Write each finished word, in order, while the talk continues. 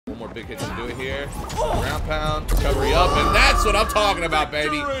more big hits to do it here. Ground pound, recovery up, and that's what I'm talking about,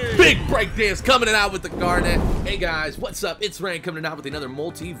 baby. Big breakdance coming out with the Garnet. Hey guys, what's up? It's Rain coming out with another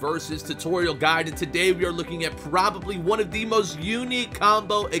Multiversus tutorial guide, and today we are looking at probably one of the most unique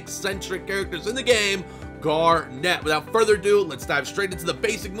combo eccentric characters in the game, Garnet. Without further ado, let's dive straight into the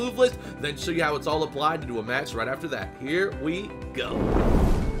basic move list, then show you how it's all applied to do a match right after that. Here we go.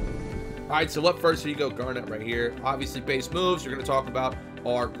 Alright, so up first, here you go, Garnet right here. Obviously, base moves you're going to talk about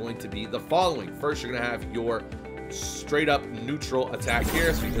are going to be the following. First, you're going to have your straight up neutral attack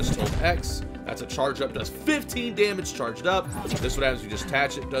here. So you just hold X. That's a charge up, does 15 damage charged up. This what happens, you just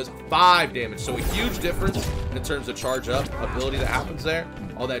attach it, does 5 damage. So a huge difference in terms of charge up ability that happens there.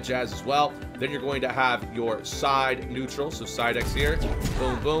 All that jazz as well. Then you're going to have your side neutral, so side X here.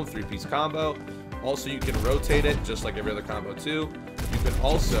 Boom, boom, 3-piece combo. Also, you can rotate it just like every other combo too. You can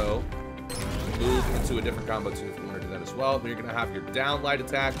also move into a different combo too if you want to do that as well. Then you're going to have your down light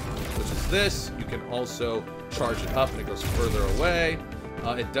attack, which is this. You can also charge it up and it goes further away.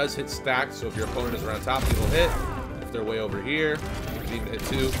 It does hit stacked, so if your opponent is around top, it'll hit. If they're way over here, you can even hit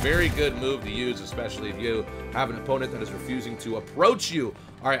too. Very good move to use, especially if you have an opponent that is refusing to approach you.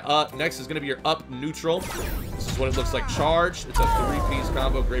 All right, next is going to be your up neutral. This is what it looks like charged. It's a 3-piece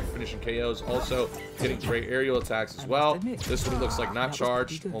combo, great for finishing KOs. Also, getting great aerial attacks as well. This one looks like not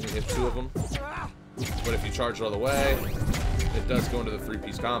charged, only hit 2 of them. But if you charge it all the way, it does go into the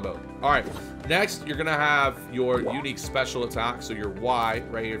 3-piece combo. All right, next you're going to have your unique special attack. So your Y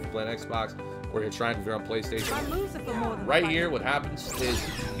right here if you're playing Xbox, or you're trying if you're on PlayStation. Right here, what happens is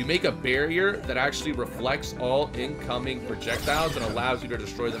you make a barrier that actually reflects all incoming projectiles and allows you to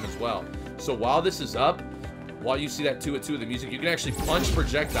destroy them as well. So while this is up, while you see that 2 at 2 of the music, you can actually punch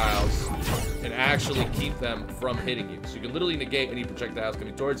projectiles and actually keep them from hitting you. So you can literally negate any projectiles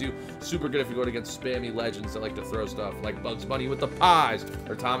coming towards you. Super good if you're going against spammy legends that like to throw stuff, like Bugs Bunny with the pies,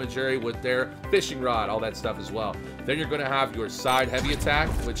 or Tom and Jerry with their fishing rod, all that stuff as well. Then you're going to have your side heavy attack,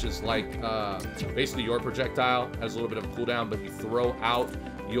 which is like basically your projectile. Has a little bit of a cooldown, but you throw out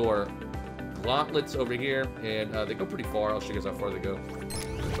your gauntlets over here, and they go pretty far. I'll show you guys how far they go.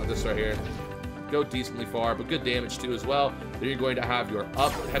 So this right here. Go decently far, but good damage too as well. Then you're going to have your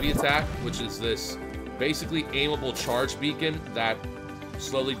up heavy attack, which is this basically aimable charge beacon that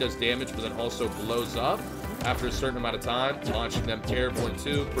slowly does damage, but then also blows up after a certain amount of time, launching them airborne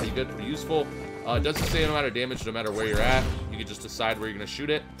too. Pretty good, pretty useful. It does the same amount of damage no matter where you're at. You can just decide where you're going to shoot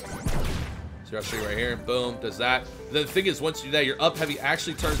it. So I'll show you right here. Boom, does that. The thing is, once you do that, your up heavy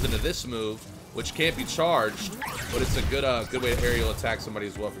actually turns into this move, which can't be charged, but it's a good way to aerial attack somebody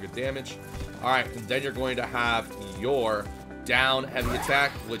as well for good damage. All right, and then you're going to have your down heavy attack,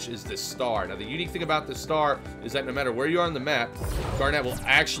 which is this star. Now, the unique thing about this star is that no matter where you are on the map, Garnet will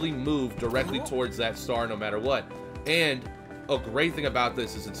actually move directly towards that star no matter what. And a great thing about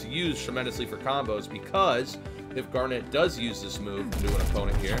this is it's used tremendously for combos, because if Garnet does use this move to an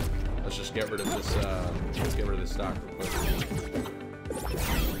opponent here, let's just get rid of this. Let's get rid of this stock real quick.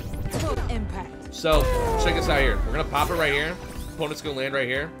 Impact. So check this out here. We're gonna pop it right here. Opponent's gonna land right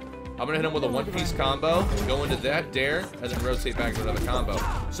here. I'm gonna hit him with a 1-piece combo, go into that dare, and then rotate back to another combo.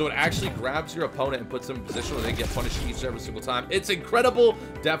 So it actually grabs your opponent and puts them in a position where they get punished each and every single time. It's incredible.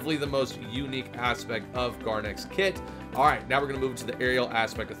 Definitely the most unique aspect of Garnet's kit. All right, now we're gonna move to the aerial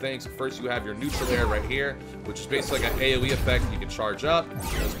aspect of things. First, you have your neutral air right here, which is basically like an AoE effect. You can charge up.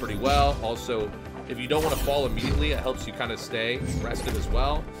 Does pretty well. Also, if you don't want to fall immediately, it helps you kind of stay rested as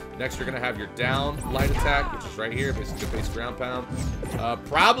well. Next, you're going to have your down light attack, which is right here, basically a base ground pound.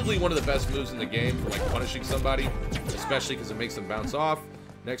 Probably one of the best moves in the game for like punishing somebody, especially because it makes them bounce off.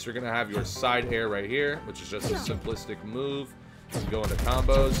 Next, you're going to have your side air right here, which is just a simplistic move. You can go into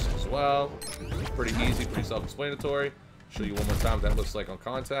combos as well. Pretty easy, pretty self-explanatory. Show you one more time what that looks like on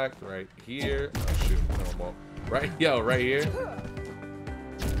contact. Right here. Oh, shoot. No, right here.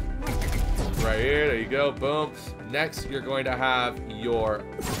 Right here, there you go, boom. Next, you're going to have your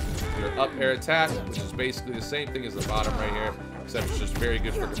up air attack, which is basically the same thing as the bottom right here, except it's just very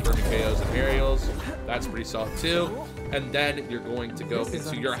good for confirming KOs and aerials. That's pretty solid too. And then you're going to go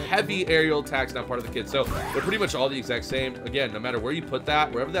into your heavy aerial attacks, not part of the kit. So they're pretty much all the exact same. Again, no matter where you put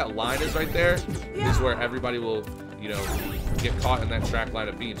that, wherever that line is right there, is where everybody will, you know, get caught in that track line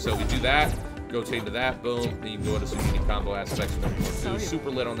of beam. So we do that. Rotate into that, boom, then you can go into some unique combo aspects. Super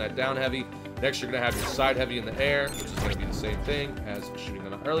lit on that down heavy. Next, you're going to have your side heavy in the air, which is going to be the same thing as shooting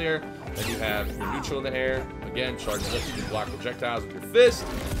them out earlier. Then you have your neutral in the air. Again, charges up, you can block projectiles with your fist.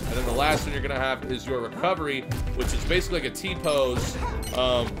 And then the last one you're going to have is your recovery, which is basically like a T-pose.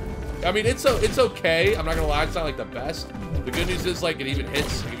 I mean, it's okay. I'm not going to lie, it's not like the best. The good news is, like, it even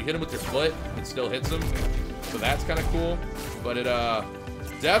hits. If you hit him with your foot, it still hits him. So that's kind of cool. But it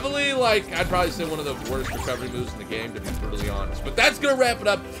Definitely, like, I'd probably say one of the worst recovery moves in the game, to be brutally honest. But that's going to wrap it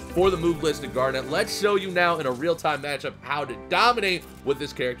up for the move list of Garnet. Let's show you now in a real-time matchup how to dominate with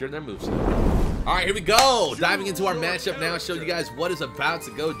this character and their moveset. All right, here we go. Diving into our matchup now, show you guys what is about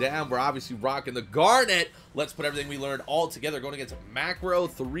to go down. We're obviously rocking the Garnet. Let's put everything we learned all together, going against Macro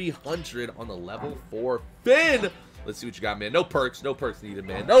 300 on the level 4 Finn. Let's see what you got, man. No perks needed,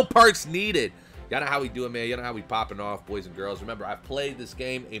 man. No perks needed. Y'all know how we do it, man. You know how we popping off, boys and girls. Remember, I've played this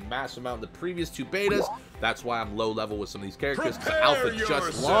game a massive amount in the previous 2 betas. That's why I'm low level with some of these characters, because the alpha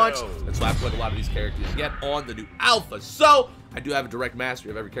just launched. That's why I played a lot of these characters yet on the new alpha. So, I do have a direct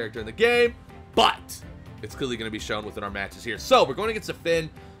mastery of every character in the game, but it's clearly going to be shown within our matches here. So, we're going against a Finn.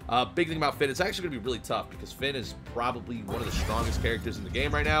 Big thing about Finn, it's actually going to be really tough because Finn is probably one of the strongest characters in the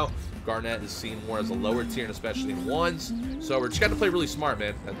game right now. Garnet is seen more as a lower tier, and especially in ones. So we're just got to play really smart,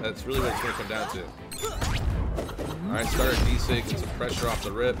 man. That's really what it's going to come down to. All right, start our D-Sig, get some pressure off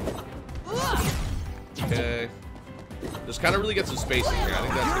the rip. Okay. Just kind of really get some spacing here. I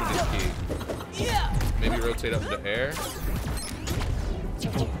think that's going to be key. Maybe rotate up into air.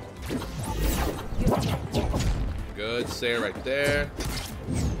 Good, Sarah right there.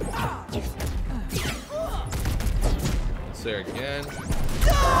 There again.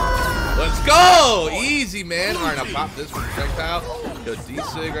 Let's go! Easy, man. All right, I'll pop this from projectile. Go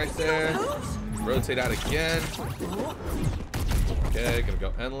D-Sig right there. Rotate out again. Okay, gonna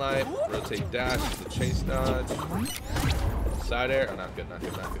go end light. Rotate dash to chase dodge. Side air. Oh, not good, not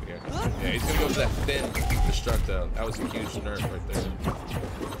good, not good here. Yeah, he's gonna go for that Finn Destructo. That was a huge nerf right there.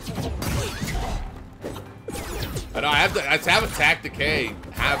 I know I have to attack decay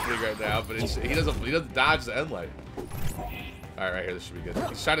halfway right now, but he doesn't dodge the end light. All right, right here, this should be good.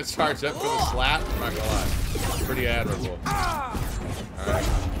 He's trying to charge up for the slap. I'm not gonna lie, pretty admirable. All right,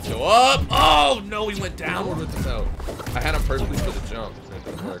 go up. Oh no, he went downward with the no. I had him perfectly for the jump. It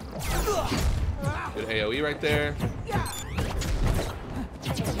didn't work. Good AOE right there.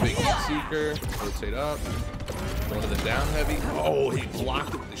 Big heat seeker. Rotate up. Going to the down heavy. Oh, he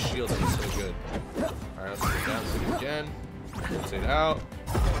blocked it with the shield. That was so good. All right, let's go down to it again. Rotate out.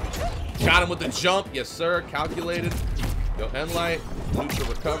 Got him with the jump. Yes, sir. Calculated. Go end light. Neutral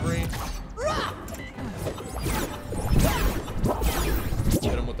recovery.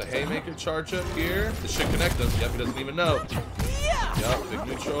 Hit him with the haymaker charge up here. This should connect him. Yep, he doesn't even know. Yep, big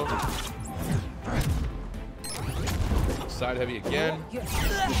neutral. Side heavy again.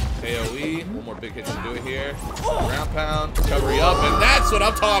 AOE. One more big hit to do it here. Ground pound. Recovery up. And that's what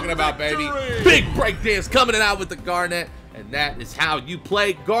I'm talking about, baby. Big breakdance coming out with the Garnet. And that is how you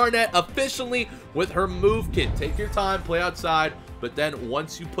play Garnet efficiently with her move kit. Take your time, play outside, but then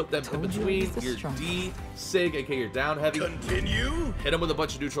once you put them in between your D-Sig, aka your down heavy, continue. Hit them with a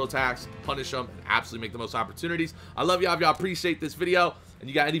bunch of neutral attacks, punish them, and absolutely make the most opportunities. I love y'all. If y'all appreciate this video and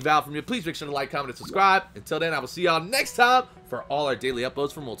you got any value from me, please make sure to like, comment, and subscribe. Until then, I will see y'all next time for all our daily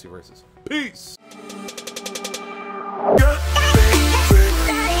uploads for Multiversus. Peace.